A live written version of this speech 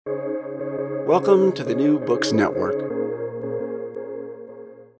Welcome to the New Books Network.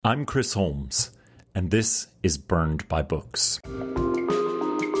 I'm Chris Holmes, and this is Burned by Books.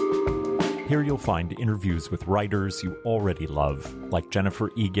 Here you'll find interviews with writers you already love, like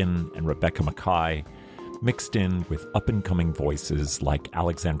Jennifer Egan and Rebecca Makkai, mixed in with up-and-coming voices like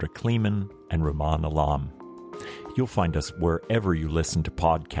Alexandra Kleeman and Rumaan Alam. You'll find us wherever you listen to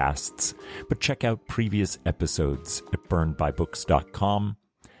podcasts, but check out previous episodes at burnedbybooks.com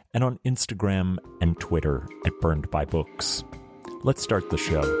and on Instagram and Twitter at burnedbybooks. Let's start the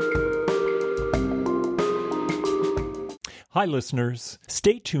show. Hi, listeners.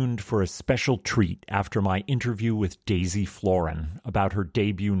 Stay tuned for a special treat after my interview with Daisy Florin about her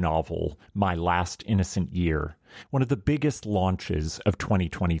debut novel, My Last Innocent Year, one of the biggest launches of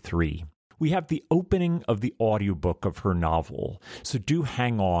 2023. We have the opening of the audiobook of her novel, so do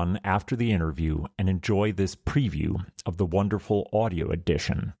hang on after the interview and enjoy this preview of the wonderful audio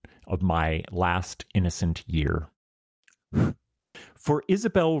edition of My Last Innocent Year. For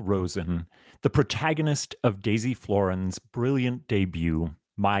Isabel Rosen, the protagonist of Daisy Florin's brilliant debut,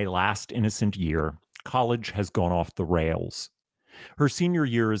 My Last Innocent Year, college has gone off the rails. Her senior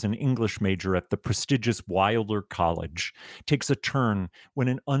year as an English major at the prestigious Wilder College takes a turn when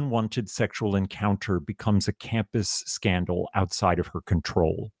an unwanted sexual encounter becomes a campus scandal outside of her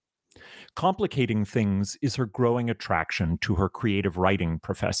control. Complicating things is her growing attraction to her creative writing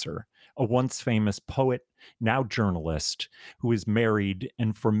professor, a once famous poet, now journalist, who is married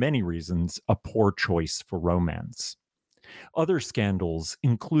and for many reasons a poor choice for romance. Other scandals,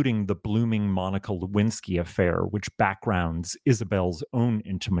 including the blooming Monica Lewinsky affair, which backgrounds Isabel's own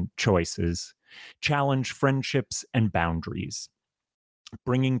intimate choices, challenge friendships and boundaries,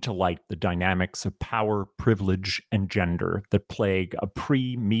 bringing to light the dynamics of power, privilege, and gender that plague a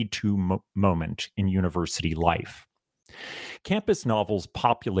pre-Me Too moment in university life. Campus novels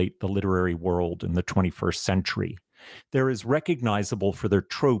populate the literary world in the 21st century. They're as recognizable for their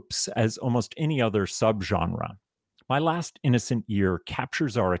tropes as almost any other subgenre. My Last Innocent Year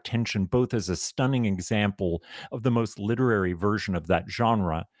captures our attention both as a stunning example of the most literary version of that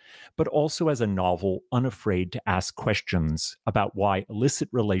genre, but also as a novel unafraid to ask questions about why illicit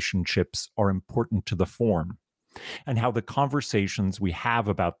relationships are important to the form, and how the conversations we have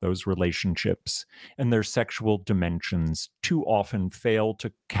about those relationships and their sexual dimensions too often fail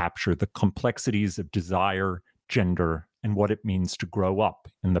to capture the complexities of desire, gender, and what it means to grow up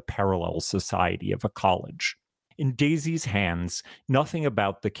in the parallel society of a college. In Daisy's hands, nothing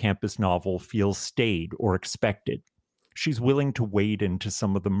about the campus novel feels staid or expected. She's willing to wade into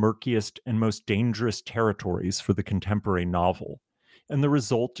some of the murkiest and most dangerous territories for the contemporary novel. And the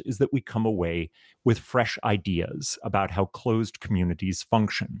result is that we come away with fresh ideas about how closed communities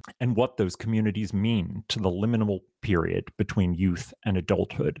function and what those communities mean to the liminal period between youth and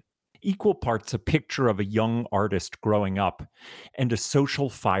adulthood. Equal parts a picture of a young artist growing up and a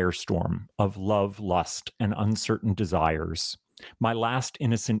social firestorm of love, lust, and uncertain desires. My Last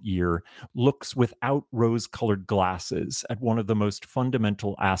Innocent Year looks without rose-colored glasses at one of the most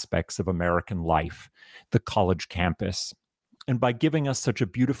fundamental aspects of American life, the college campus. And by giving us such a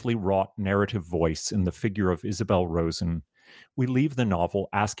beautifully wrought narrative voice in the figure of Isabel Rosen, we leave the novel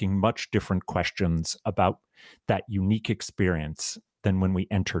asking much different questions about that unique experience than when we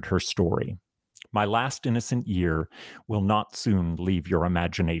entered her story. My Last Innocent Year will not soon leave your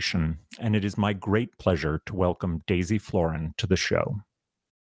imagination, and it is my great pleasure to welcome Daisy Florin to the show.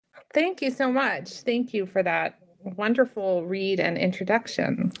 Thank you so much. Thank you for that wonderful read and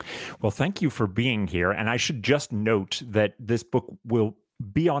introduction. Well, thank you for being here. And I should just note that this book will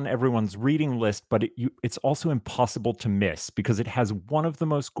be on everyone's reading list, but it's also impossible to miss because it has one of the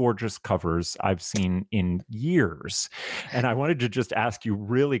most gorgeous covers I've seen in years. And I wanted to just ask you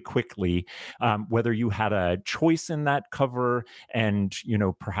really quickly whether you had a choice in that cover and,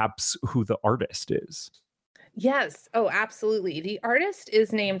 perhaps who the artist is. Yes. Oh, absolutely. The artist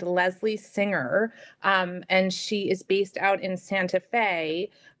is named Leslie Singer, and she is based out in Santa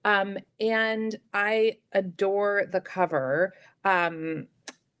Fe. And I adore the cover.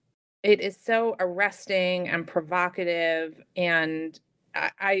 It is so arresting and provocative, and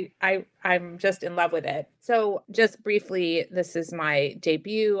I'm just in love with it. So just briefly, this is my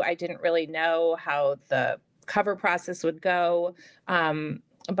debut. I didn't really know how the cover process would go.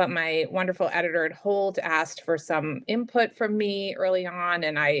 But my wonderful editor at Holt asked for some input from me early on,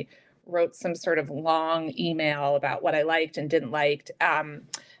 and I wrote some sort of long email about what I liked and didn't like.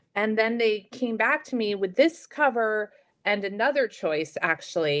 And then they came back to me with this cover and another choice,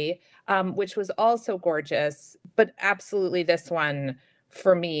 actually, which was also gorgeous. But absolutely this one,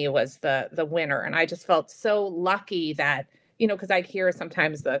 for me, was the winner. And I just felt so lucky that, because I hear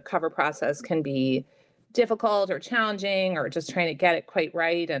sometimes the cover process can be difficult or challenging or just trying to get it quite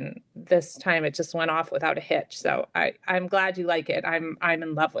right. And this time it just went off without a hitch. So I'm glad you like it. I'm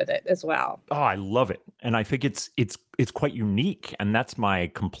in love with it as well. Oh, I love it. And I think it's quite unique. And that's my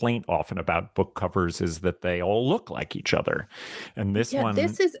complaint often about book covers is that they all look like each other. And this Yeah, one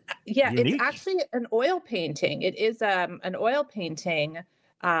it's unique. actually an oil painting. It is an oil painting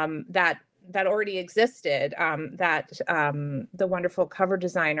that already existed, that the wonderful cover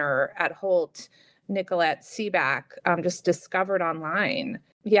designer at Holt, Nicolette Seaback, just discovered online.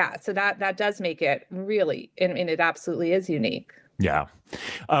 Yeah, so that does make it really, I mean, it absolutely is unique. Yeah.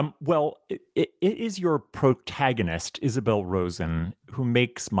 Well, it is your protagonist, Isabel Rosen, who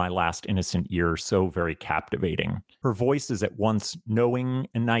makes My Last Innocent Year so very captivating. Her voice is at once knowing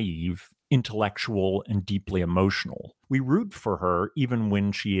and naive, intellectual and deeply emotional. We root for her even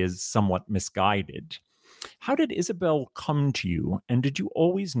when she is somewhat misguided. How did Isabel come to you, and did you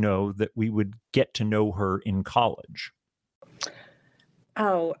always know that we would get to know her in college?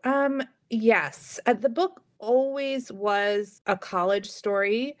 Oh, yes. The book always was a college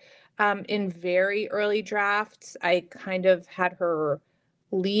story. In very early drafts, I kind of had her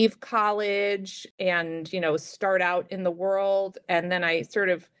leave college and, start out in the world. And then I sort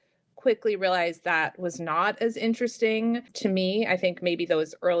of quickly realized that was not as interesting to me. I think maybe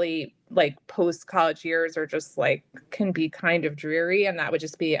those early, like post college years are just like can be kind of dreary. And that would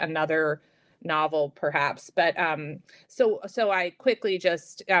just be another novel, perhaps. But so I quickly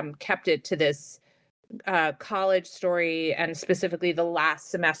just kept it to this college story and specifically the last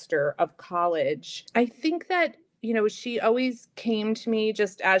semester of college. I think that, she always came to me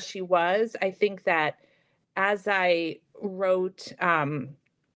just as she was. I think that as I wrote,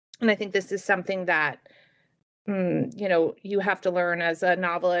 and I think this is something that, you have to learn as a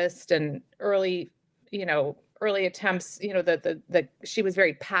novelist and early attempts, the she was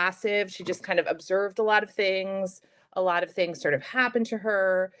very passive. She just kind of observed a lot of things. A lot of things sort of happened to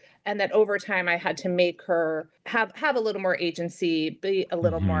her, and that over time I had to make her have a little more agency, be a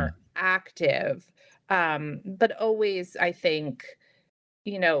little Hmm. more active. But always, I think,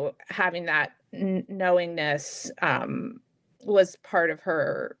 having that knowingness was part of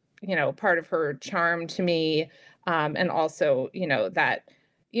her charm to me. And also, that,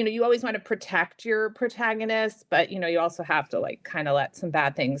 you always want to protect your protagonist, but, you also have to like kind of let some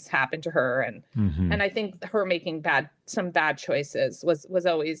bad things happen to her. And Hmm. I think her making some bad choices was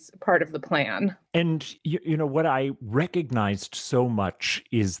always part of the plan. And what I recognized so much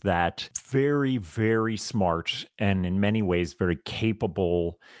is that very, very smart and in many ways very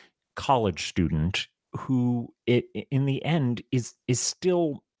capable college student who in the end is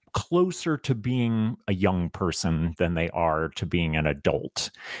still closer to being a young person than they are to being an adult.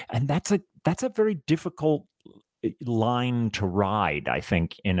 And that's a very difficult line to ride, I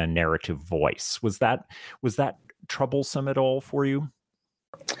think, in a narrative voice. Was that troublesome at all for you?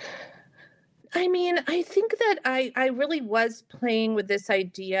 I mean, I think that I really was playing with this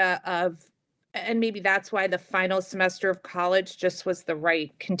idea of, and maybe that's why the final semester of college just was the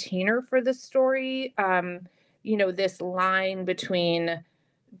right container for the story. This line between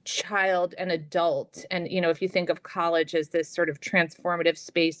child and adult. And, if you think of college as this sort of transformative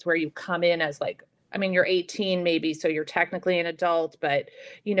space where you come in as like, I mean, you're 18 maybe, so you're technically an adult, but,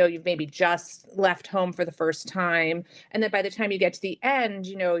 you've maybe just left home for the first time. And then by the time you get to the end,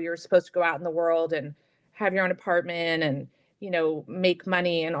 you're supposed to go out in the world and have your own apartment and, make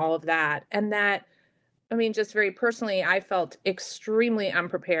money and all of that. And that, I mean, just very personally, I felt extremely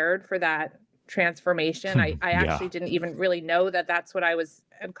unprepared for that transformation. I Yeah. actually didn't even really know that that's what I was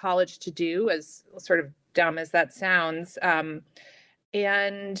in college to do, as sort of dumb as that sounds.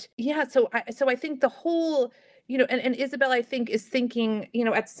 And yeah, so I think the whole, and Isabel, I think, is thinking,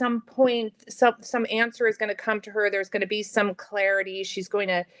 at some point, some answer is going to come to her. There's going to be some clarity. She's going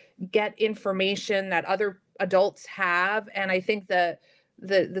to get information that other adults have. And I think the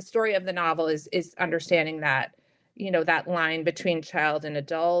story of the novel is understanding that, that line between child and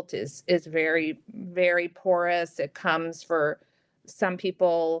adult is very, very porous. It comes for some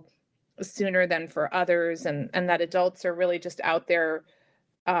people sooner than for others, and that adults are really just out there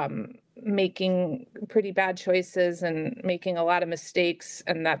making pretty bad choices and making a lot of mistakes,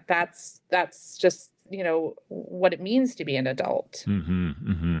 and that's just, what it means to be an adult. Hmm.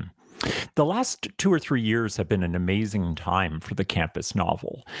 Hmm. The last 2 or 3 years have been an amazing time for the campus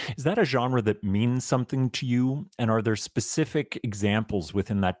novel. Is that a genre that means something to you? And are there specific examples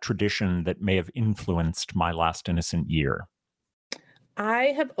within that tradition that may have influenced My Last Innocent Year? I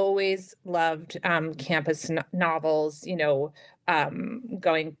have always loved campus novels.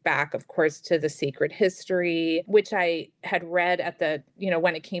 going back, of course, to The Sacred History, which I had read at the,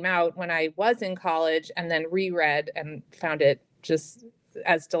 when it came out when I was in college, and then reread and found it just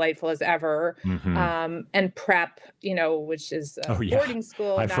as delightful as ever. And Prep, which is a boarding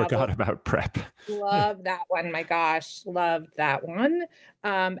school I novel. forgot about Prep. Love that one. My gosh, loved that one.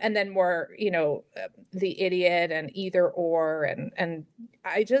 And then more, The Idiot and Either Or. And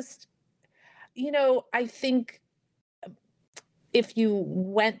I just, I think if you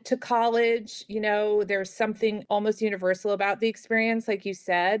went to college, there's something almost universal about the experience, like you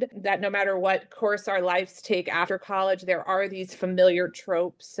said, that no matter what course our lives take after college, there are these familiar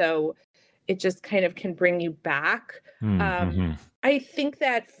tropes. So it just kind of can bring you back. I think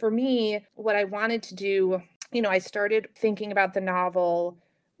that for me, what I wanted to do, I started thinking about the novel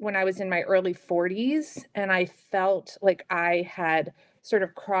when I was in my early 40s, and I felt like I had sort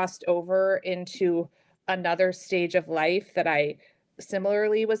of crossed over into another stage of life that I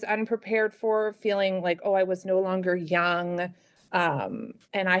similarly was unprepared for, feeling like, I was no longer young. And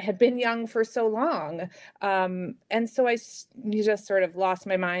I had been young for so long. And so you just sort of lost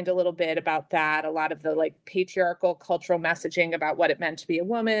my mind a little bit about that. A lot of the like patriarchal cultural messaging about what it meant to be a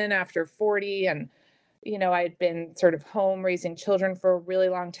woman after 40. And, I had been sort of home raising children for a really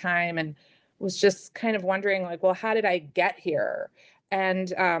long time and was just kind of wondering like, well, how did I get here?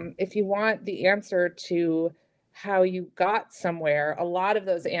 And if you want the answer to how you got somewhere, a lot of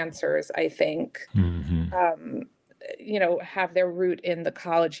those answers, I think, have their root in the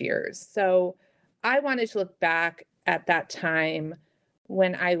college years. So I wanted to look back at that time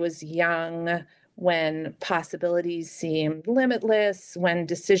when I was young, when possibilities seemed limitless, when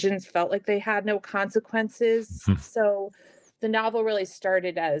decisions felt like they had no consequences. So the novel really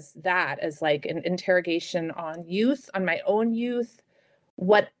started as that, as like an interrogation on youth, on my own youth,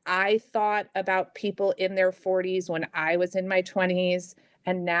 what I thought about people in their 40s when I was in my 20s,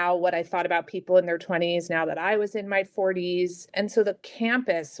 and now what I thought about people in their 20s now that I was in my 40s. And so the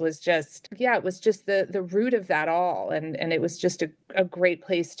campus was just, it was just the root of that all. And it was just a great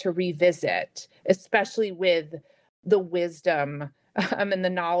place to revisit, especially with the wisdom and the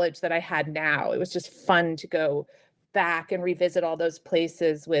knowledge that I had now. It was just fun to go back and revisit all those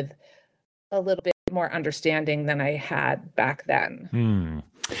places with a little bit more understanding than I had back then.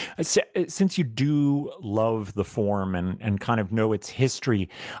 Since you do love the form and kind of know its history,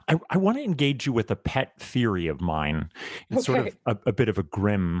 I want to engage you with a pet theory of mine. It's sort of a bit of a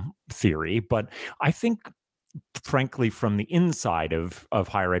grim theory, but I think, frankly, from the inside of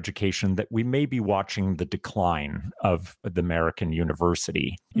higher education, that we may be watching the decline of the American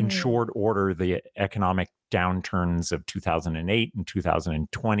university. In short order, the economic downturns of 2008 and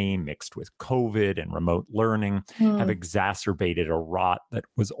 2020, mixed with COVID and remote learning, have exacerbated a rot that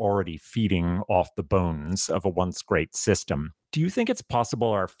was already feeding off the bones of a once great system. Do you think it's possible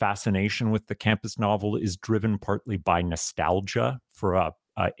our fascination with the campus novel is driven partly by nostalgia for a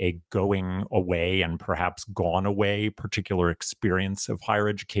going away and perhaps gone away particular experience of higher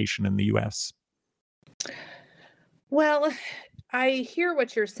education in the U.S.? Well, I hear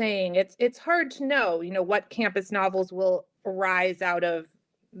what you're saying. It's hard to know, what campus novels will arise out of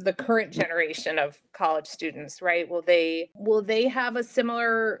the current generation of college students, right? Will they have a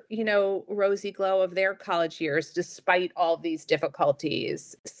similar, rosy glow of their college years despite all these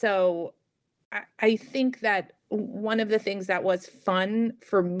difficulties? So I think that one of the things that was fun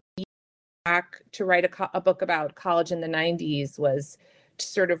for me back to write a book about college in the 90s was to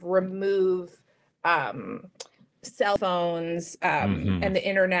sort of remove cell phones and the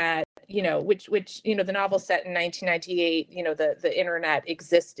internet, which the novel set in 1998, the internet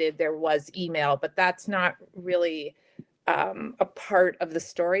existed, there was email, but that's not really a part of the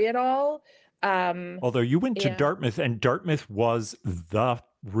story at all. Although you went to Dartmouth, and Dartmouth was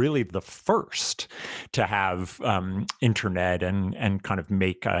really the first to have internet and kind of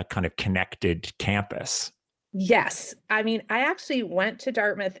make a kind of connected campus. Yes. I mean, I actually went to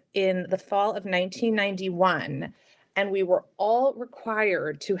Dartmouth in the fall of 1991, and we were all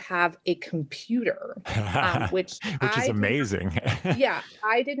required to have a computer, which is amazing.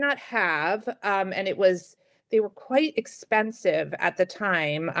 I did not have, and they were quite expensive at the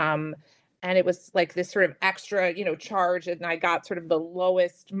time. And it was like this sort of extra, charge. And I got sort of the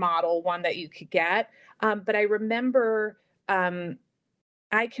lowest model one that you could get. But I remember, I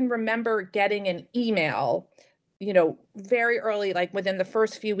can remember getting an email, very early, like within the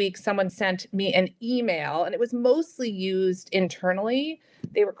first few weeks, someone sent me an email, and it was mostly used internally.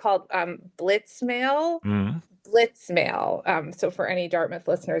 They were called Blitz Mail. So for any Dartmouth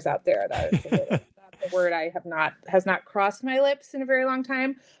listeners out there, that is a word has not crossed my lips in a very long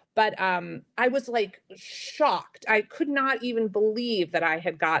time. But I was like shocked. I could not even believe that I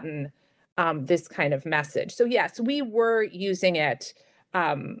had gotten this kind of message. So yes, we were using it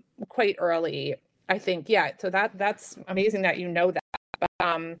quite early. I think, yeah. So that's amazing that you know that.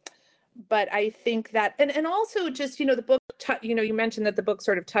 Um, but I think that, and also just, the book, you mentioned that the book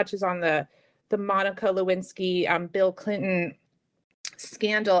sort of touches on the Monica Lewinsky, Bill Clinton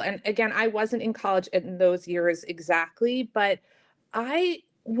scandal. And again, I wasn't in college in those years exactly, but I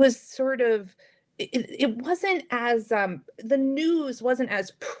was sort of, it wasn't as, the news wasn't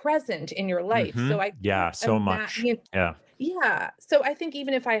as present in your life. So I can't Yeah, so much. imagine. Yeah. Yeah. So I think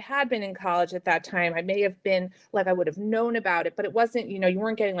even if I had been in college at that time, I may have been like, I would have known about it, but it wasn't, you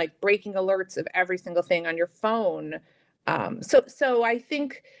weren't getting like breaking alerts of every single thing on your phone. So I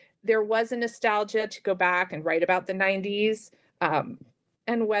think there was a nostalgia to go back and write about the 90s. Um,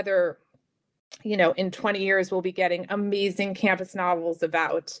 and whether, in 20 years we'll be getting amazing campus novels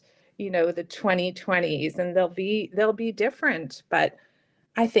about, the 2020s, and they'll be different, but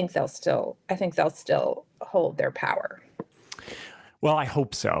I think they'll still hold their power. Well, I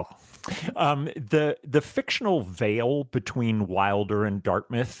hope so. The fictional veil between Wilder and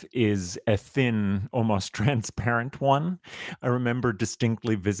Dartmouth is a thin, almost transparent one. I remember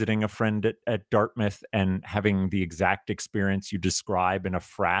distinctly visiting a friend at Dartmouth and having the exact experience you describe in a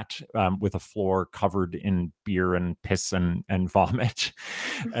frat, with a floor covered in beer and piss and vomit.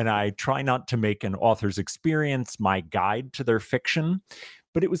 And I try not to make an author's experience my guide to their fiction,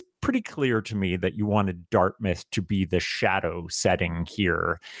 but it was pretty clear to me that you wanted Dartmouth to be the shadow setting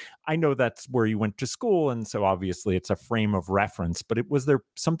here. I know that's where you went to school, and so obviously it's a frame of reference, but was there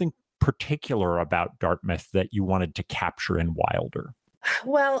something particular about Dartmouth that you wanted to capture in Wilder?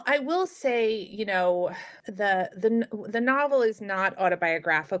 Well, I will say, the novel is not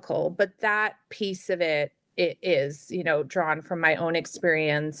autobiographical, but that piece of it is, drawn from my own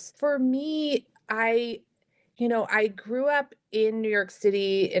experience. For me, I grew up in New York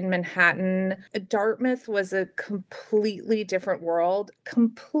City, in Manhattan. Dartmouth was a completely different world,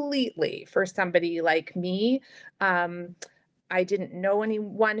 completely, for somebody like me. Um, I didn't know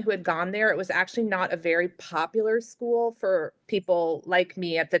anyone who had gone there. It was actually not a very popular school for people like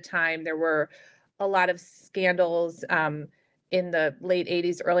me at the time. There were a lot of scandals in the late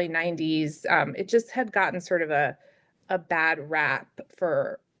 80s, early 90s. It just had gotten sort of a bad rap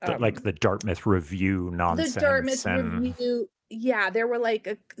for Like the Dartmouth Review the nonsense Dartmouth and Review. Yeah, there were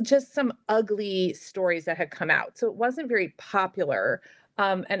like just some ugly stories that had come out. So it wasn't very popular.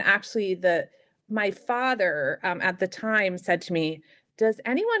 And actually, my father at the time said to me, "Does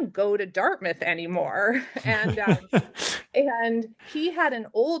anyone go to Dartmouth anymore?" And he had an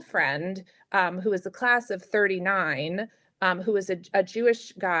old friend who was the class of 39, who was a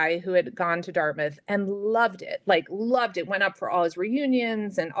Jewish guy who had gone to Dartmouth and loved it, like loved it, went up for all his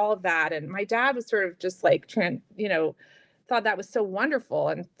reunions and all of that. And my dad was sort of just like, thought that was so wonderful.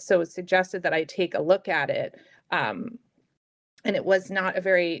 And so suggested that I take a look at it. And it was not a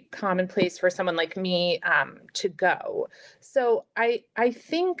very common place for someone like me to go. So I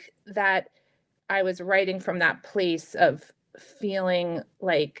think that I was writing from that place of feeling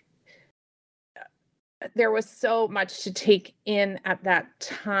like there was so much to take in at that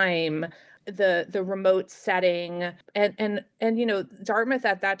time, the remote setting, and Dartmouth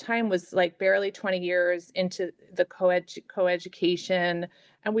at that time was like barely 20 years into the coeducation,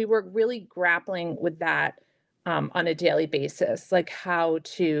 and we were really grappling with that on a daily basis, like how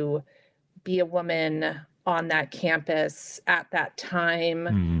to be a woman on that campus at that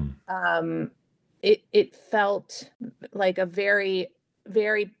time. mm, It felt like a very,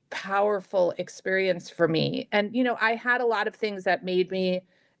 very powerful experience for me. And I had a lot of things that made me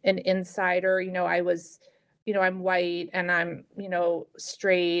an insider. I was, I'm white and I'm,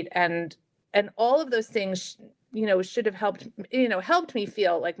 straight, and all of those things, should have helped me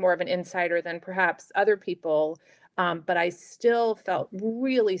feel like more of an insider than perhaps other people. But I still felt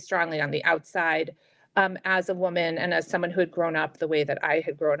really strongly on the outside as a woman and as someone who had grown up the way that I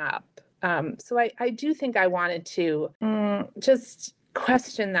had grown up. So I do think I wanted to just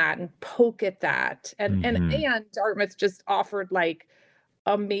question that and poke at that. And Dartmouth just offered like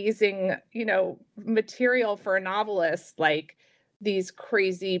amazing, material for a novelist, like these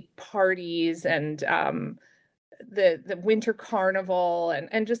crazy parties and the winter carnival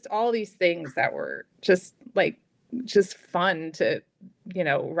and just all these things that were just fun to,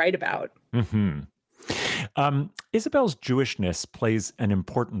 write about. hmm Isabel's Jewishness plays an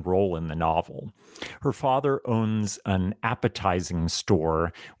important role in the novel. Her father owns an appetizing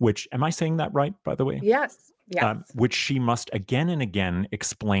store, which, am I saying that right, by the way? Yes, Yes. which she must again and again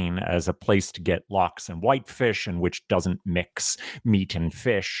explain as a place to get lox and whitefish and which doesn't mix meat and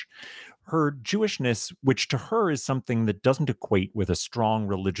fish. Her Jewishness, which to her is something that doesn't equate with a strong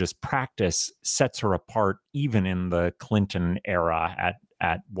religious practice, sets her apart even in the Clinton era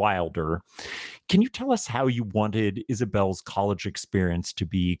at Wilder. Can you tell us how you wanted Isabel's college experience to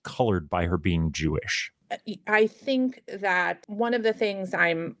be colored by her being Jewish? I think that one of the things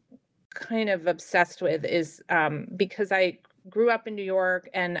I'm kind of obsessed with is because I grew up in New York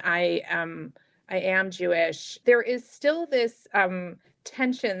and I am Jewish. There is still this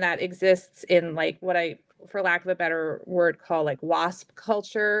tension that exists in like what I, for lack of a better word, call like WASP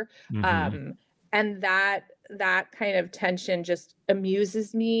culture, Hmm. and that kind of tension just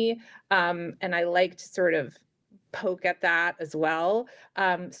amuses me, and I like to sort of poke at that as well.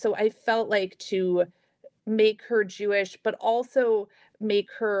 So I felt like to make her Jewish, but also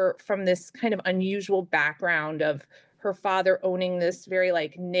make her from this kind of unusual background of her father owning this very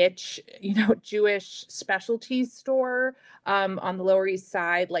like niche, Jewish specialty store on the Lower East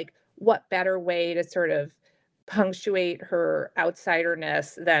Side. Like, what better way to sort of punctuate her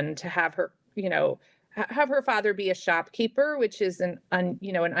outsiderness than to have her, have her father be a shopkeeper, which is an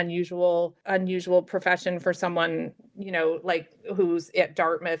unusual profession for someone, like who's at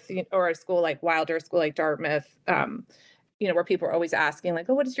Dartmouth, or a school like Wilder, school like Dartmouth, where people are always asking like,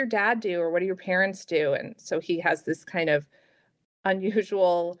 oh, what does your dad do? Or what do your parents do? And so he has this kind of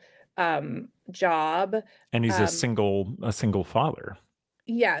unusual job. And he's Um, a single father.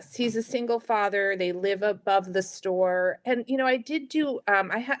 Yes, he's a single father. They live above the store. And I did do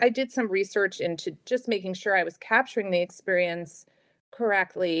I did some research into just making sure I was capturing the experience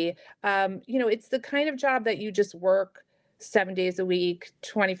correctly. It's the kind of job that you just work 7 days a week,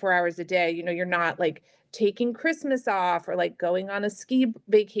 24 hours a day. You're not like taking Christmas off or like going on a ski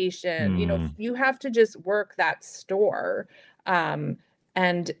vacation. Mm. You have to just work that store. Um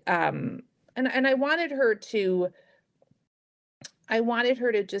and I wanted her to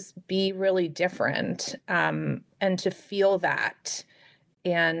just be really different, and to feel that.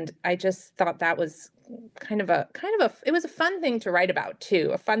 And I just thought that was it was a fun thing to write about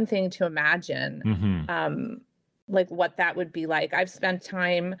too, a fun thing to imagine, Hmm. um, like what that would be like. I've spent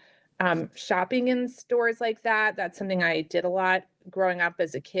time shopping in stores like that. That's something I did a lot growing up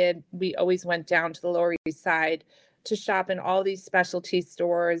as a kid. We always went down to the Lower East Side to shop in all these specialty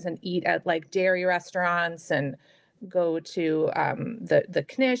stores and eat at like dairy restaurants and go to the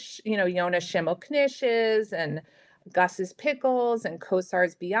Knish, Yona Schimmel Knishes and Gus's Pickles and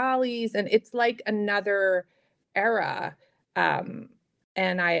Kosar's Bialys, and it's like another era. Um,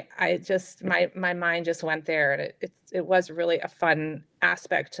 and I just my mind just went there, and it was really a fun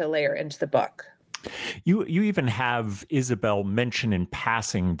aspect to layer into the book. You even have Isabel mention in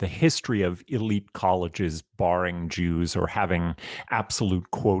passing the history of elite colleges barring Jews or having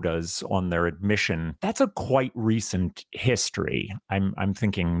absolute quotas on their admission. That's a quite recent history. I'm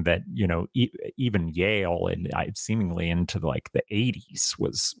thinking that even Yale and seemingly into like the 80s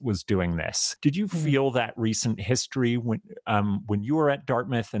was doing this. Did you feel that recent history when you were at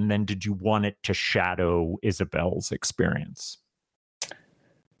Dartmouth, and then did you want it to shadow Isabel's experience?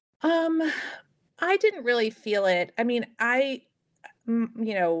 Um, I didn't really feel it. I mean,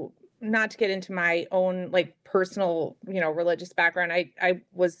 not to get into my own like personal, religious background. I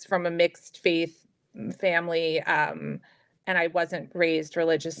was from a mixed faith family, and I wasn't raised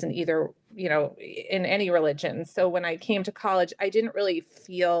religious in either, in any religion. So when I came to college, I didn't really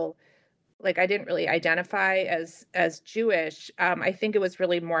feel like I didn't really identify as Jewish. I think it was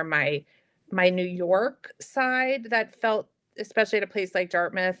really more my New York side that felt, especially at a place like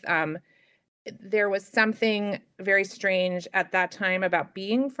Dartmouth. There was something very strange at that time about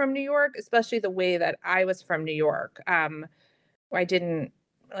being from New York, especially the way that I was from New York. I didn't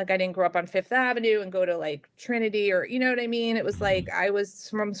I didn't grow up on Fifth Avenue and go to like Trinity, or you know what I mean? It was like Mhm. I was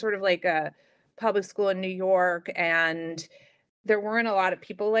from sort of like a public school in New York, and there weren't a lot of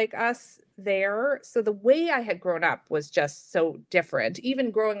people like us there. So the way I had grown up was just so different. Even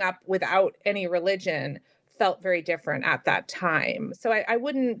growing up without any religion felt very different at that time. So I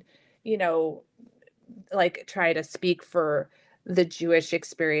wouldn't, you know, like try to speak for the Jewish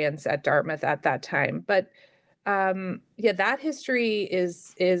experience at Dartmouth at that time. But yeah, that history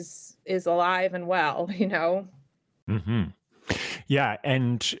is alive and well, you know. Hmm. Yeah,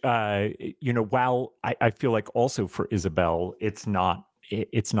 and while I feel like also for Isabel, it's not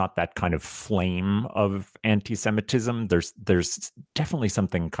it's not that kind of flame of anti-Semitism. There's definitely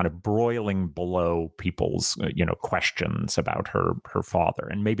something kind of broiling below people's questions about her father,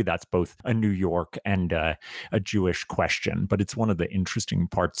 and maybe that's both a New York and a Jewish question. But it's one of the interesting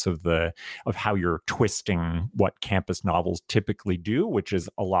parts of how you're twisting what campus novels typically do, which is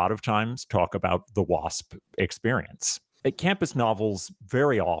a lot of times talk about the WASP experience. Campus novels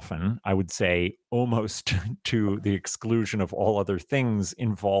very often, I would say almost to the exclusion of all other things,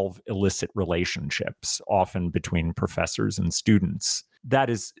 involve illicit relationships, often between professors and students.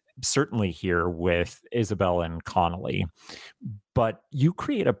 That is certainly here with Isabel and Connolly. But you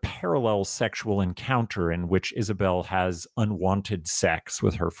create a parallel sexual encounter in which Isabel has unwanted sex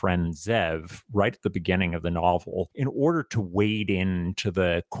with her friend Zev right at the beginning of the novel in order to wade into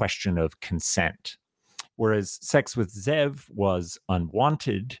the question of consent. Whereas sex with Zev was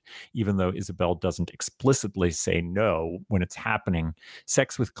unwanted, even though Isabel doesn't explicitly say no when it's happening,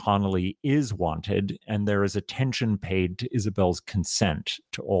 sex with Connolly is wanted, and there is attention paid to Isabel's consent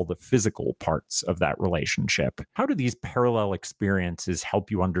to all the physical parts of that relationship. How do these parallel experiences help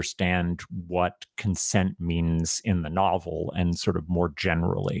you understand what consent means in the novel and sort of more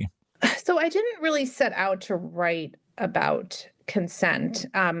generally? So I didn't really set out to write about consent.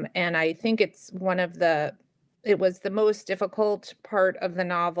 And I think it was the most difficult part of the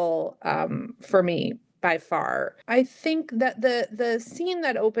novel for me by far. I think that the scene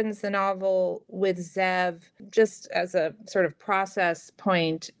that opens the novel with Zev, just as a sort of process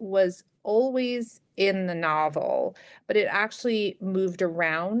point, was always in the novel, but it actually moved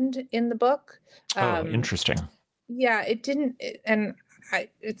around in the book. Interesting. Yeah, it didn't,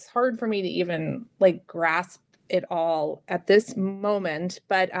 it's hard for me to even grasp it all at this moment,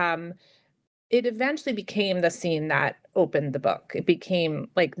 but it eventually became the scene that opened the book. It became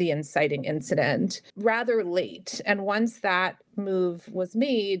the inciting incident rather late. And once that move was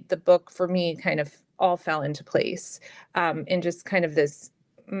made, the book for me kind of all fell into place in just kind of this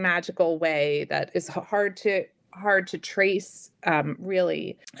magical way that is hard to trace,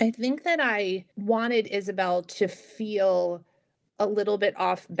 really. I think that I wanted Isabel to feel a little bit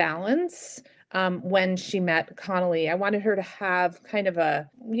off balance when she met Connolly. I wanted her to have kind of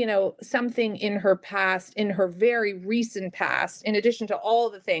something in her past, in her very recent past, in addition to all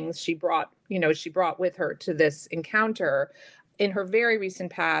the things she brought with her to this encounter. In her very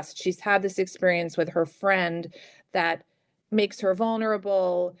recent past, she's had this experience with her friend that makes her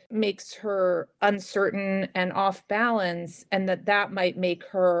vulnerable, makes her uncertain and off balance, and that might make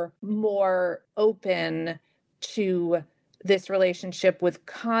her more open to this relationship with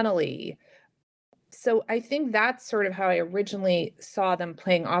Connolly. So I think that's sort of how I originally saw them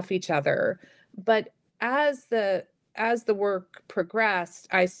playing off each other. But as the work progressed,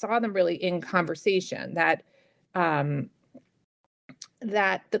 I saw them really in conversation, that the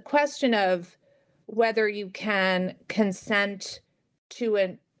question of whether you can consent to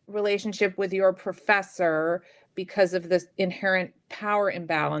a relationship with your professor because of this inherent power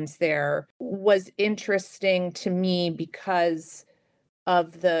imbalance there was interesting to me because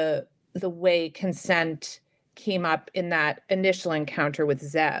of the way consent came up in that initial encounter with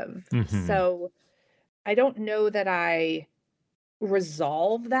Zev. Mm-hmm. So I don't know that I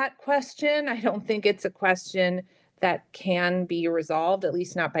resolve that question. I don't think it's a question that can be resolved, at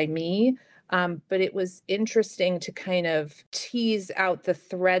least not by me. But it was interesting to kind of tease out the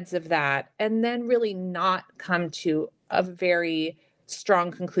threads of that and then really not come to a very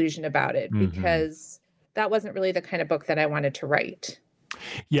strong conclusion about it, because that wasn't really the kind of book that I wanted to write.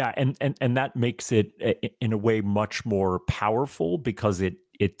 Yeah, and that makes it in a way much more powerful because it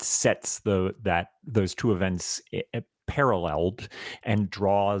sets those two events paralleled and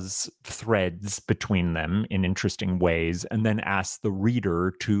draws threads between them in interesting ways, and then asks the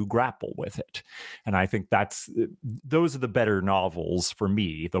reader to grapple with it. And I think those are the better novels for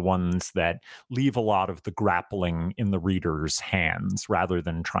me, the ones that leave a lot of the grappling in the reader's hands rather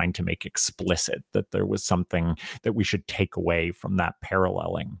than trying to make explicit that there was something that we should take away from that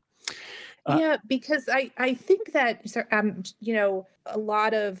paralleling. Yeah, because I think that a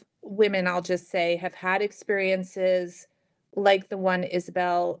lot of women, I'll just say, have had experiences like the one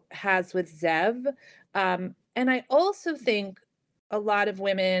Isabel has with Zev. And I also think a lot of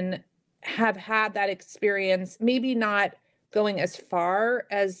women have had that experience, maybe not going as far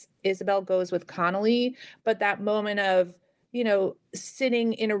as Isabel goes with Connolly, but that moment of,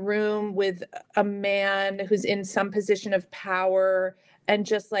 sitting in a room with a man who's in some position of power, and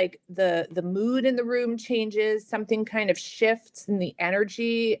just the mood in the room changes, something kind of shifts in the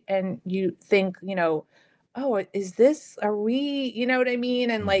energy, and you think, oh, are we, you know what I mean?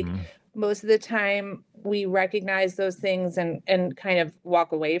 And most of the time we recognize those things and kind of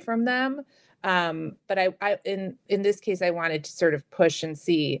walk away from them. But I in this case, I wanted to sort of push and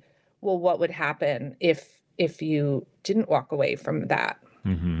see, well, what would happen if you didn't walk away from that?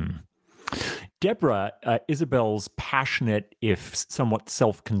 Mm-hmm. Deborah, Isabel's passionate, if somewhat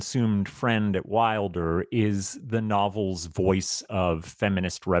self-consumed friend at Wilder, is the novel's voice of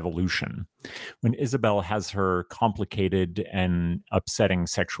feminist revolution. When Isabel has her complicated and upsetting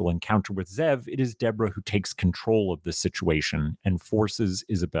sexual encounter with Zev, it is Deborah who takes control of the situation and forces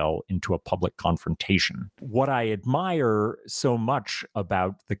Isabel into a public confrontation. What I admire so much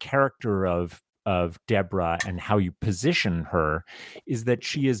about the character of Deborah and how you position her is that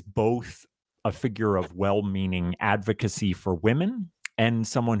she is both a figure of well-meaning advocacy for women and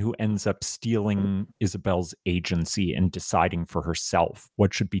someone who ends up stealing Isabel's agency and deciding for herself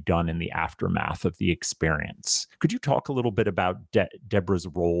what should be done in the aftermath of the experience. Could you talk a little bit about Deborah's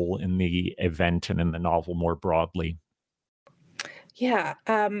role in the event and in the novel more broadly? Yeah.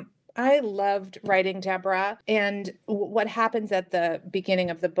 I loved writing Deborah, and what happens at the beginning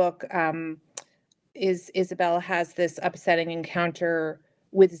of the book is Isabel has this upsetting encounter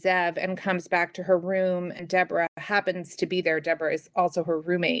with Zev and comes back to her room, and Deborah happens to be there. Deborah is also her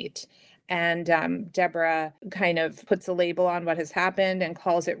roommate. And Deborah kind of puts a label on what has happened and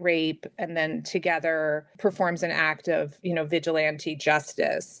calls it rape, and then together performs an act of, vigilante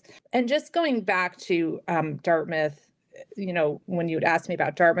justice. And just going back to Dartmouth, when you'd asked me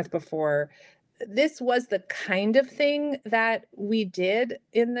about Dartmouth before, this was the kind of thing that we did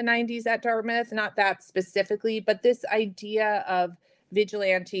in the 90s at Dartmouth, not that specifically, but this idea of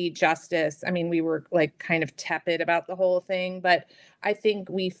vigilante justice. I mean, we were like kind of tepid about the whole thing, but I think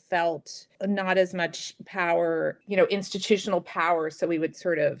we felt not as much power, institutional power. So we would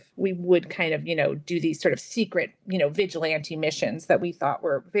kind of, do these sort of secret, vigilante missions that we thought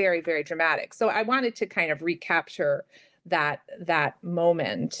were very, very dramatic. So I wanted to kind of recapture that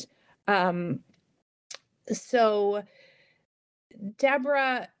moment. So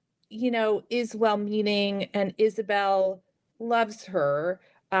Deborah, is well-meaning, and Isabel loves her.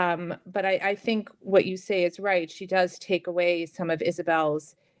 But I think what you say is right. She does take away some of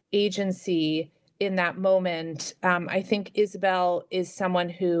Isabel's agency in that moment. I think Isabel is someone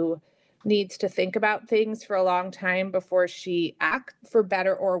who needs to think about things for a long time before she acts, for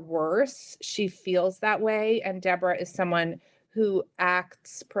better or worse. She feels that way. And Deborah is someone who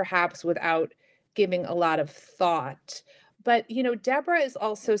acts perhaps without giving a lot of thought. But, Deborah is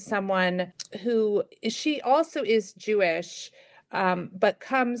also someone who, she also is Jewish, but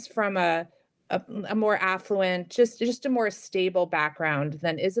comes from a more affluent, just a more stable background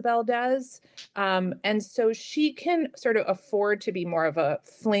than Isabel does. And so she can sort of afford to be more of a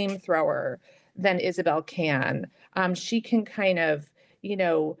flamethrower than Isabel can. She can kind of,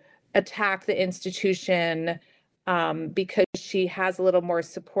 attack the institution because she has a little more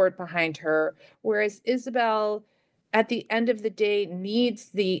support behind her. Whereas Isabel, at the end of the day, needs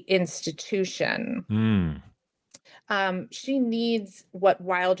the institution. She needs what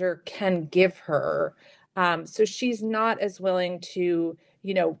Wilder can give her. So she's not as willing to,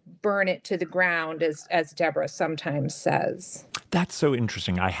 burn it to the ground as Deborah sometimes says. That's so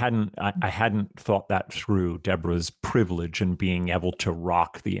interesting. I hadn't thought that through, Deborah's privilege in being able to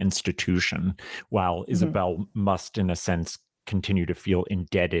rock the institution, while Isabel must, in a sense, continue to feel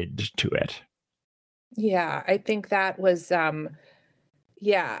indebted to it. Yeah, I think that was, I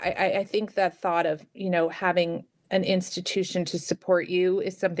think that thought of, having an institution to support you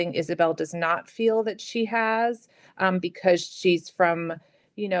is something Isabel does not feel that she has, because she's from,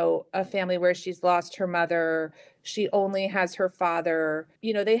 a family where she's lost her mother. She only has her father.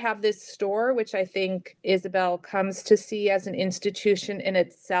 They have this store, which I think Isabel comes to see as an institution in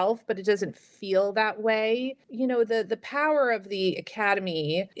itself, but it doesn't feel that way. The power of the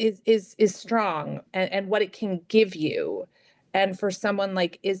academy is strong, and what it can give you. And for someone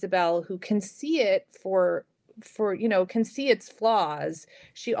like Isabel, who can see it can see its flaws,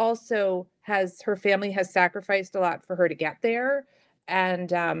 she also her family has sacrificed a lot for her to get there.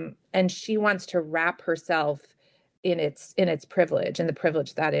 And she wants to wrap herself in its privilege and the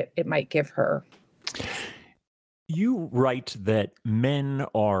privilege that it might give her. You write that men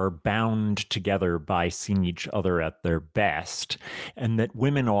are bound together by seeing each other at their best, and that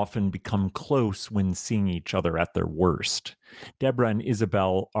women often become close when seeing each other at their worst. Deborah and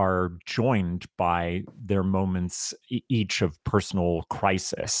Isabel are joined by their moments each of personal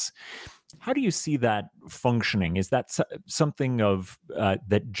crisis. How do you see that functioning? Is that something of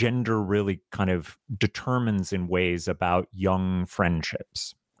that gender really kind of determines in ways about young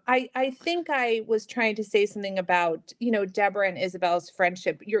friendships? I think I was trying to say something about, Deborah and Isabel's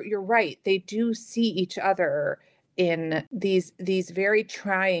friendship. You're right. They do see each other in these very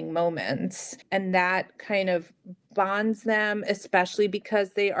trying moments, and that kind of bonds them, especially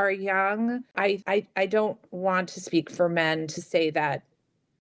because they are young. I don't want to speak for men to say that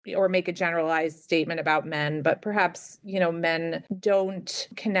or make a generalized statement about men, but perhaps, men don't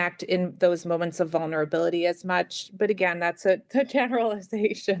connect in those moments of vulnerability as much. But again, that's a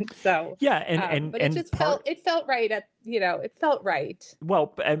generalization. So, Yeah, and but it just felt right it felt right.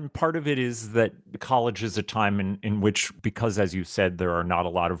 well, and part of it is that college is a time in which, because as you said, there are not a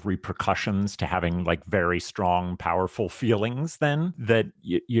lot of repercussions to having like very strong, powerful feelings, then that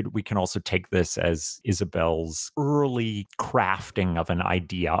we can also take this as Isabel's early crafting of an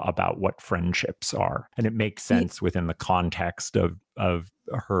idea about what friendships are. And it makes sense within the context of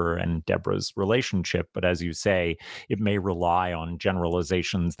her and Deborah's relationship. But as you say, it may rely on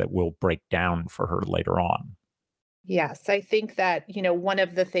generalizations that will break down for her later on. Yes, I think that, one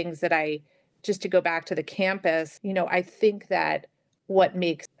of the things that just to go back to the campus, I think that what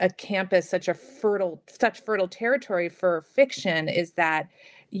makes a campus such fertile territory for fiction is that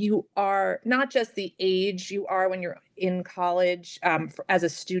you are not just the age you are when you're in college, as a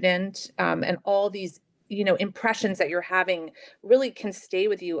student, and all these, impressions that you're having really can stay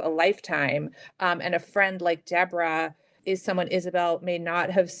with you a lifetime. And a friend like Deborah is someone Isabel may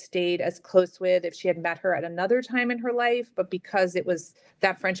not have stayed as close with if she had met her at another time in her life, but because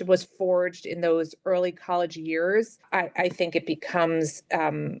that friendship was forged in those early college years, I think it becomes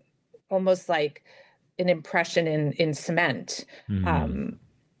almost like an impression in cement. Hmm. Um,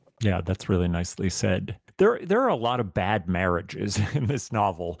 Yeah, that's really nicely said. There are a lot of bad marriages in this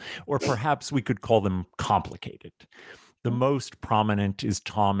novel, or perhaps we could call them complicated. The most prominent is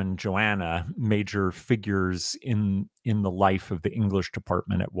Tom and Joanna, major figures in the life of the English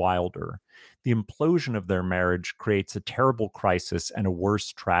department at Wilder. The implosion of their marriage creates a terrible crisis and a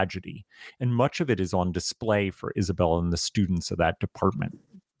worse tragedy, and much of it is on display for Isabel and the students of that department.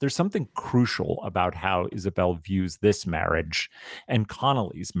 There's something crucial about how Isabel views this marriage and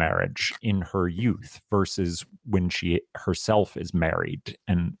Connolly's marriage in her youth versus when she herself is married.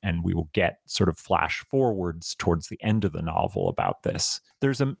 And we will get sort of flash forwards towards the end of the novel about this.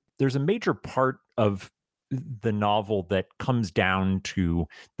 There's a major part of the novel that comes down to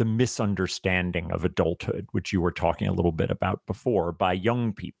the misunderstanding of adulthood, which you were talking a little bit about before, by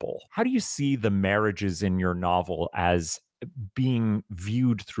young people. How do you see the marriages in your novel as being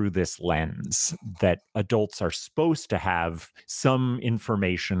viewed through this lens, that adults are supposed to have some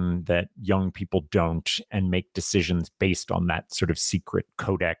information that young people don't and make decisions based on that sort of secret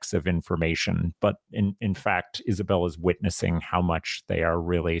codex of information? But in fact, Isabel is witnessing how much they are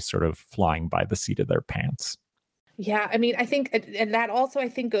really sort of flying by the seat of their pants. Yeah, I mean, I think, and that also, I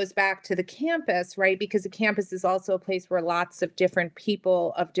think, goes back to the campus, right? Because the campus is also a place where lots of different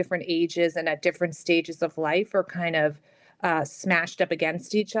people of different ages and at different stages of life are kind of smashed up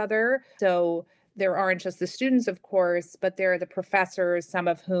against each other. So there aren't just the students, of course, but there are the professors, some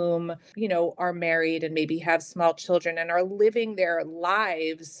of whom, are married and maybe have small children and are living their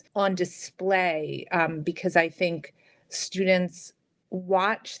lives on display, because I think students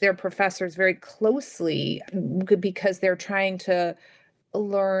watch their professors very closely, because they're trying to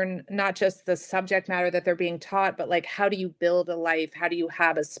learn not just the subject matter that they're being taught, but like, how do you build a life? How do you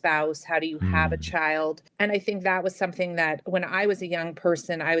have a spouse? How do you have a Hmm. child? And I think that was something that when I was a young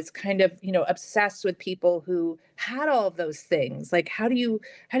person, I was kind of, obsessed with people who had all of those things. Like, how do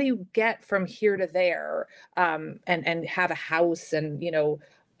you get from here to there, and have a house and,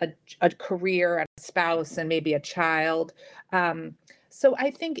 a, a career and a spouse and maybe a child. So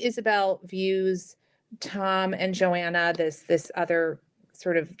I think Isabel views Tom and Joanna, this other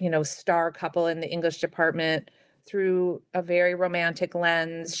sort of, star couple in the English department, through a very romantic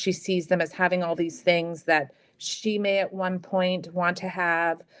lens. She sees them as having all these things that she may at one point want to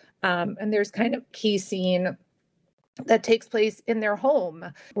have. And there's kind of key scene that takes place in their home,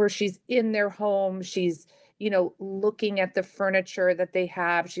 where she's in their home. She's, looking at the furniture that they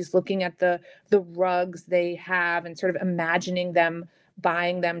have. She's looking at the rugs they have and sort of imagining them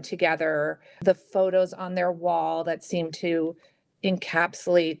buying them together. The photos on their wall that seem to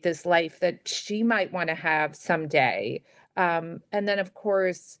encapsulate this life that she might want to have someday. And then, of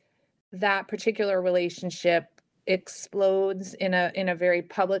course, that particular relationship explodes in a very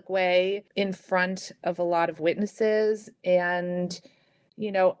public way in front of a lot of witnesses. And,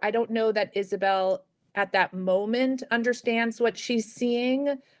 I don't know that Isabel at that moment understands what she's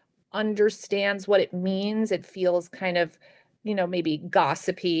seeing, understands what it means. It feels kind of, maybe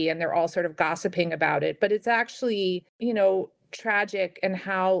gossipy, and they're all sort of gossiping about it. But it's actually, tragic and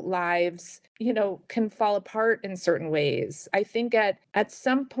how lives, can fall apart in certain ways. I think at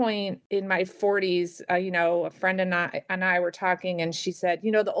some point in my 40s, a friend and I were talking, and she said,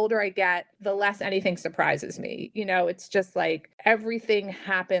 the older I get, the less anything surprises me. It's just like everything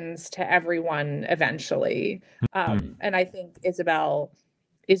happens to everyone eventually. And I think Isabel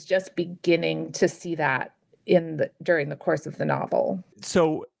is just beginning to see that during the course of the novel.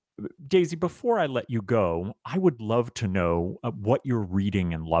 So, Daisy, before I let you go, I would love to know what you're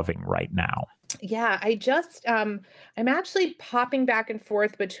reading and loving right now. Yeah, I'm actually popping back and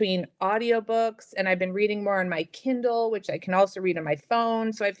forth between audiobooks, and I've been reading more on my Kindle, which I can also read on my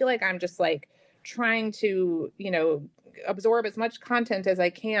phone. So I feel like I'm just like trying to, absorb as much content as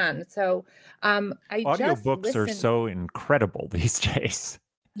I can. So Audiobooks are so incredible these days.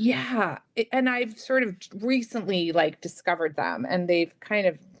 Yeah, and I've sort of recently like discovered them, and they've kind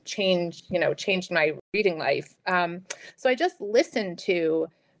of changed my reading life. So I just listened to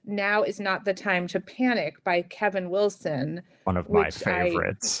Now Is Not the Time to Panic by Kevin Wilson. One of my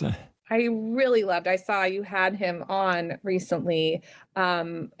favorites. I really loved. I saw you had him on recently,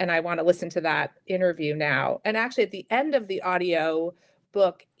 and I want to listen to that interview now. And actually, at the end of the audio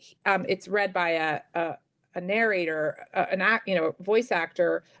book, it's read by a narrator, voice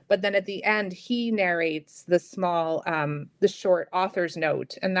actor, but then at the end he narrates the short author's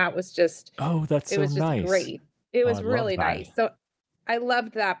note, and that was just that's it was so just nice. Great. It was really nice. So I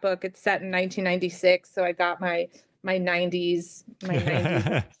loved that book. It's set in 1996, so I got my 90s.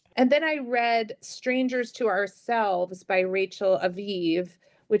 And then I read Strangers to Ourselves by Rachel Aviv,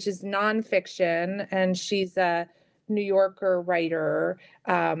 which is nonfiction, and she's a New Yorker writer.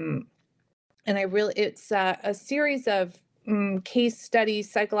 And it's a series of case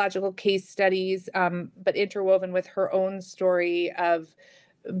studies, psychological case studies, but interwoven with her own story of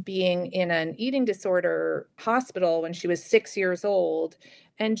being in an eating disorder hospital when she was 6 years old,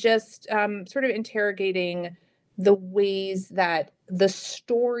 and just sort of interrogating the ways that the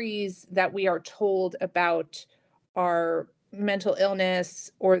stories that we are told about our mental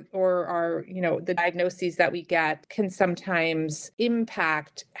illness or our, the diagnoses that we get can sometimes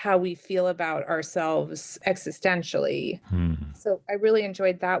impact how we feel about ourselves existentially. So I really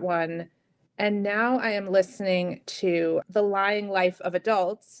enjoyed that one. And now I am listening to The Lying Life of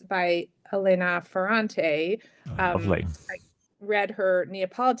Adults by Elena Ferrante. Lovely. I read her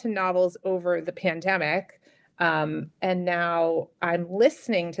Neapolitan novels over the pandemic. And now I'm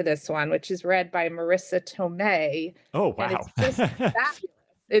listening to this one, which is read by Marissa Tomei. Oh, wow. And it's just fabulous.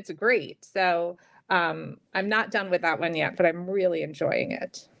 It's great. So I'm not done with that one yet, but I'm really enjoying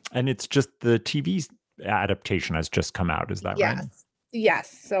it. And it's just the TV adaptation has just come out. Is that right? Yes.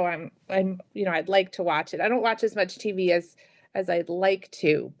 So I'm I'd like to watch it. I don't watch as much TV as I'd like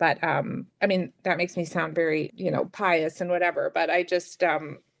to, but that makes me sound very, pious and whatever, but I just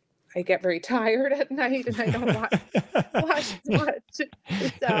I get very tired at night and I don't watch as much.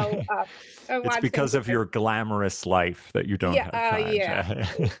 So it's because of your glamorous life that you don't have time. Yeah.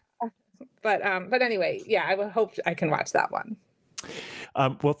 But anyway, I would hope I can watch that one.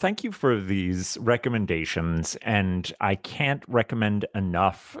 Well, thank you for these recommendations, and I can't recommend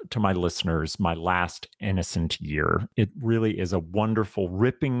enough to my listeners My Last Innocent Year. It really is a wonderful,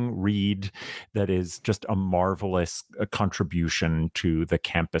 ripping read that is just a marvelous contribution to the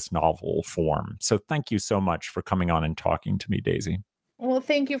campus novel form. So thank you so much for coming on and talking to me, Daisy. Well,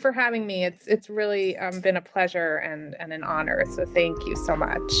 thank you for having me. It's really been a pleasure and an honor. So thank you so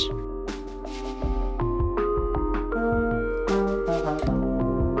much.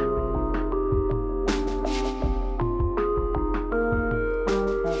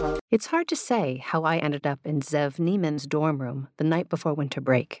 It's hard to say how I ended up in Zev Neiman's dorm room the night before winter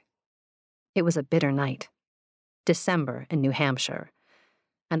break. It was a bitter night. December in New Hampshire.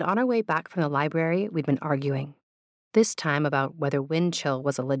 And on our way back from the library, we'd been arguing. This time about whether wind chill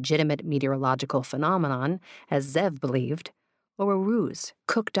was a legitimate meteorological phenomenon, as Zev believed, or a ruse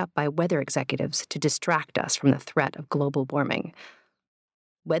cooked up by weather executives to distract us from the threat of global warming.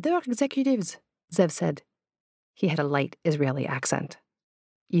 Weather executives, Zev said. He had a light Israeli accent.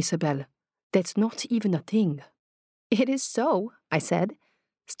 Isabel, that's not even a thing. It is so, I said,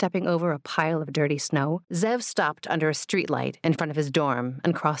 stepping over a pile of dirty snow. Zev stopped under a streetlight in front of his dorm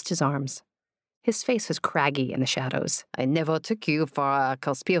and crossed his arms. His face was craggy in the shadows. I never took you for a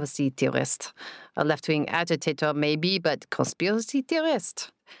conspiracy theorist. A left-wing agitator maybe, but conspiracy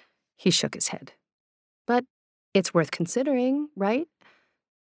theorist? He shook his head. But it's worth considering, right?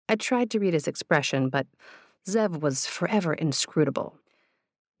 I tried to read his expression, but Zev was forever inscrutable.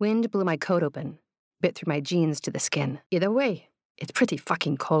 Wind blew my coat open, bit through my jeans to the skin. Either way, it's pretty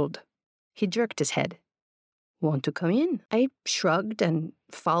fucking cold. He jerked his head. Want to come in? I shrugged and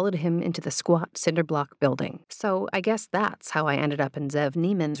followed him into the squat cinder block building. So I guess that's how I ended up in Zev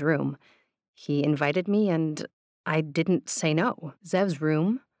Neiman's room. He invited me and I didn't say no. Zev's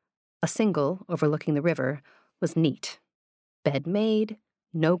room, a single overlooking the river, was neat. Bed made,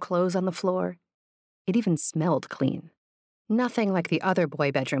 no clothes on the floor. It even smelled clean. Nothing like the other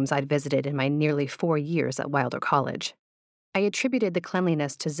boy bedrooms I'd visited in my nearly 4 years at Wilder College. I attributed the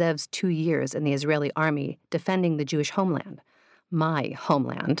cleanliness to Zev's 2 years in the Israeli army defending the Jewish homeland. My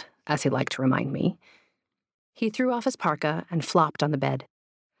homeland, as he liked to remind me. He threw off his parka and flopped on the bed.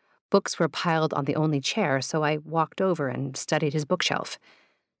 Books were piled on the only chair, so I walked over and studied his bookshelf.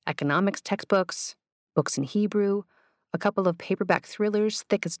 Economics textbooks, books in Hebrew, a couple of paperback thrillers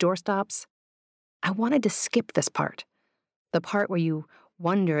thick as doorstops. I wanted to skip this part. The part where you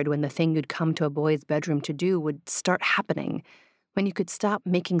wondered when the thing you'd come to a boy's bedroom to do would start happening, when you could stop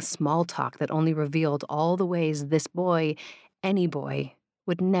making small talk that only revealed all the ways this boy, any boy,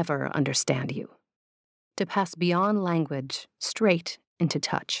 would never understand you. To pass beyond language, straight into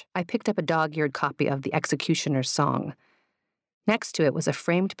touch. I picked up a dog-eared copy of The Executioner's Song. Next to it was a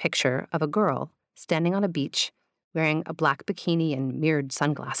framed picture of a girl standing on a beach wearing a black bikini and mirrored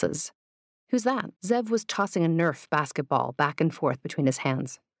sunglasses. Who's that? Zev was tossing a Nerf basketball back and forth between his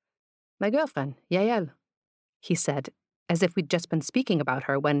hands. My girlfriend, Yael, he said, as if we'd just been speaking about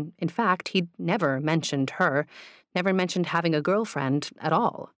her when, in fact, he'd never mentioned her, never mentioned having a girlfriend at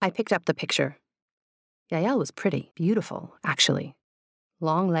all. I picked up the picture. Yael was pretty, beautiful, actually.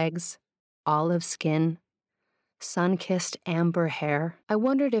 Long legs, olive skin, sun-kissed amber hair. I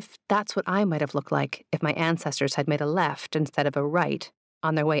wondered if that's what I might have looked like if my ancestors had made a left instead of a right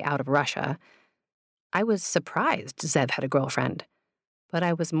on their way out of Russia. I was surprised Zev had a girlfriend, but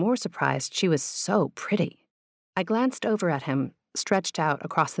I was more surprised she was so pretty. I glanced over at him, stretched out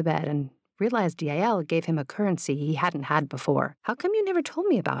across the bed, and realized Yael gave him a currency he hadn't had before. How come you never told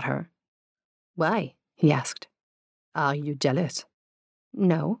me about her? Why? He asked. Are you jealous?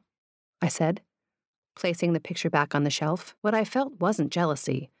 No, I said, placing the picture back on the shelf. What I felt wasn't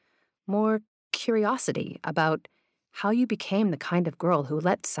jealousy, more curiosity about how you became the kind of girl who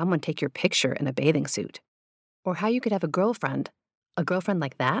let someone take your picture in a bathing suit. Or how you could have a girlfriend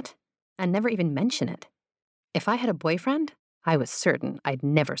like that, and never even mention it. If I had a boyfriend, I was certain I'd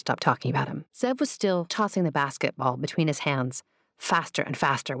never stop talking about him. Zev was still tossing the basketball between his hands, faster and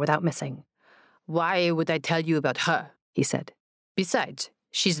faster without missing. Why would I tell you about her? He said. Besides,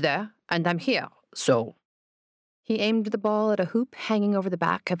 she's there, and I'm here, so... He aimed the ball at a hoop hanging over the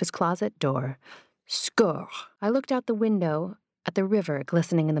back of his closet door. Score! I looked out the window at the river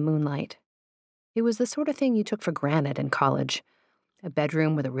glistening in the moonlight. It was the sort of thing you took for granted in college. A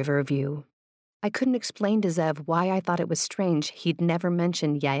bedroom with a river view. I couldn't explain to Zev why I thought it was strange he'd never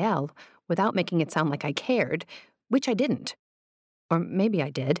mentioned Yael without making it sound like I cared, which I didn't. Or maybe I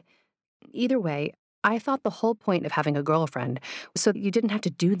did. Either way, I thought the whole point of having a girlfriend was so that you didn't have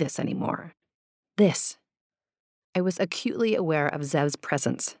to do this anymore. This. I was acutely aware of Zev's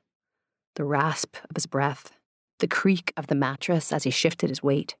presence. The rasp of his breath, the creak of the mattress as he shifted his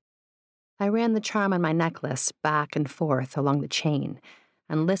weight. I ran the charm on my necklace back and forth along the chain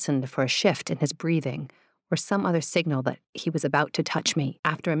and listened for a shift in his breathing or some other signal that he was about to touch me.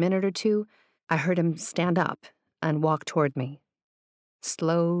 After a minute or two, I heard him stand up and walk toward me.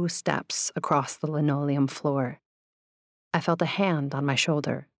 Slow steps across the linoleum floor. I felt a hand on my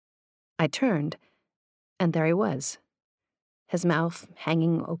shoulder. I turned, and there he was. His mouth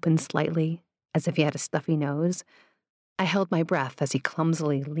hanging open slightly, as if he had a stuffy nose. I held my breath as he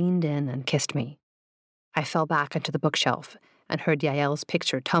clumsily leaned in and kissed me. I fell back into the bookshelf and heard Yael's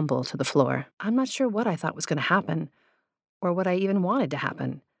picture tumble to the floor. I'm not sure what I thought was going to happen, or what I even wanted to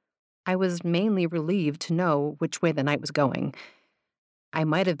happen. I was mainly relieved to know which way the night was going. I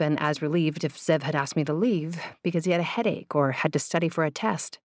might have been as relieved if Zev had asked me to leave because he had a headache or had to study for a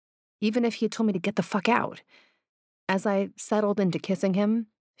test. Even if he had told me to get the fuck out. As I settled into kissing him,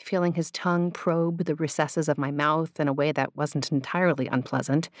 feeling his tongue probe the recesses of my mouth in a way that wasn't entirely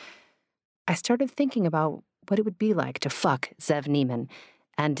unpleasant, I started thinking about what it would be like to fuck Zev Neiman,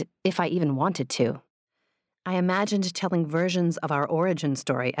 and if I even wanted to. I imagined telling versions of our origin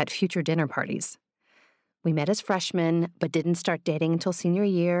story at future dinner parties. We met as freshmen, but didn't start dating until senior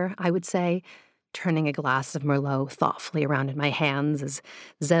year, I would say, turning a glass of Merlot thoughtfully around in my hands as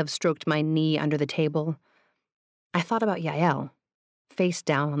Zev stroked my knee under the table. I thought about Yael, face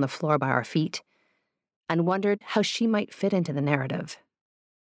down on the floor by our feet, and wondered how she might fit into the narrative.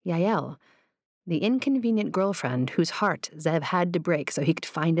 Yael, the inconvenient girlfriend whose heart Zev had to break so he could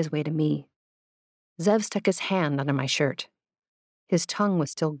find his way to me. Zev stuck his hand under my shirt. His tongue was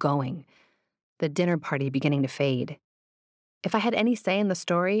still going. the dinner party beginning to fade. If I had any say in the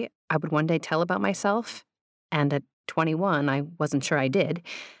story I would one day tell about myself, and at 21 I wasn't sure I did,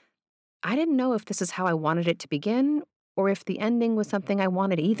 I didn't know if this is how I wanted it to begin or if the ending was something I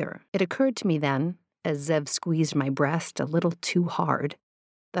wanted either. It occurred to me then, as Zev squeezed my breast a little too hard,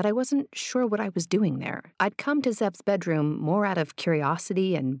 that I wasn't sure what I was doing there. I'd come to Zev's bedroom more out of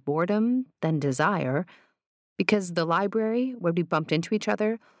curiosity and boredom than desire, because the library, where we bumped into each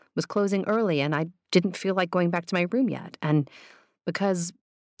other, was closing early and I didn't feel like going back to my room yet, and because,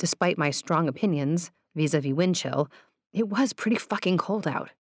 despite my strong opinions vis-a-vis wind chill, it was pretty fucking cold out.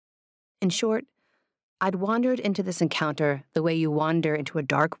 In short, I'd wandered into this encounter the way you wander into a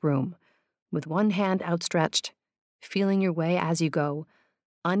dark room, with one hand outstretched, feeling your way as you go,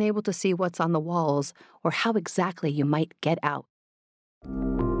 unable to see what's on the walls or how exactly you might get out.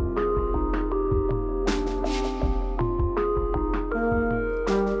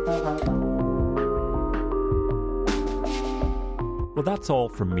 Well, that's all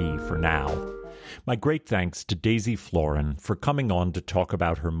from me for now. My great thanks to Daisy Florin for coming on to talk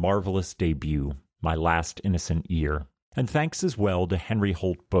about her marvelous debut, My Last Innocent Year. And thanks as well to Henry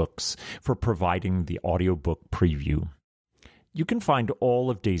Holt Books for providing the audiobook preview. You can find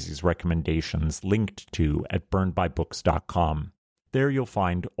all of Daisy's recommendations linked to at burnedbybooks.com. There you'll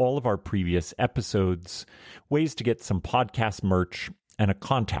find all of our previous episodes, ways to get some podcast merch, and a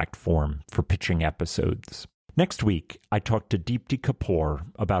contact form for pitching episodes. Next week, I talked to Deepti Kapoor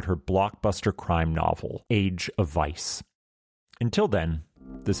about her blockbuster crime novel, Age of Vice. Until then,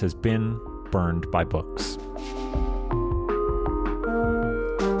 this has been Burned by Books.